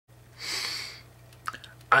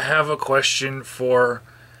I have a question for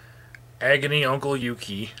Agony Uncle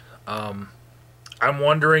Yuki. I'm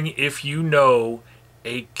wondering if you know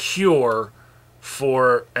a cure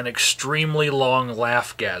for an extremely long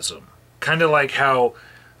laughgasm. Kind of like how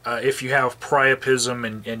if you have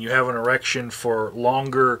priapism and you have an erection for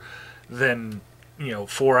longer than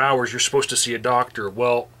 4 hours, you're supposed to see a doctor.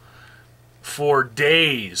 Well, for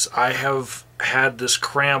days I have had this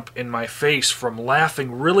cramp in my face from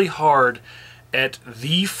laughing really hard at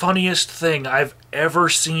the funniest thing I've ever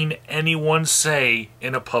seen anyone say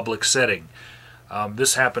in a public setting.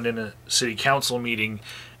 This happened in a city council meeting,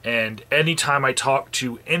 and anytime I talked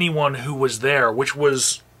to anyone who was there, which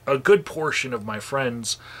was a good portion of my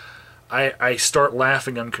friends, I start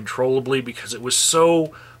laughing uncontrollably because it was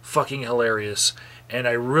so fucking hilarious, and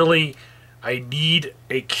I need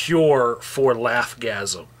a cure for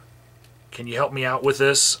laughgasm. Can you help me out with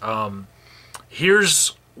this?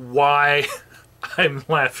 Here's why I'm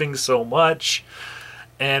laughing so much,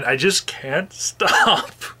 and I just can't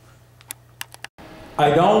stop. I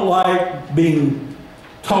don't like being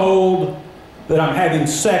told that I'm having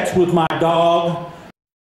sex with my dog.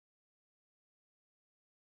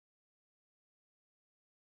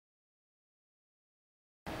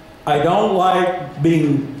 I don't like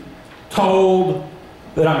being told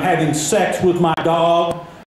that I'm having sex with my dog.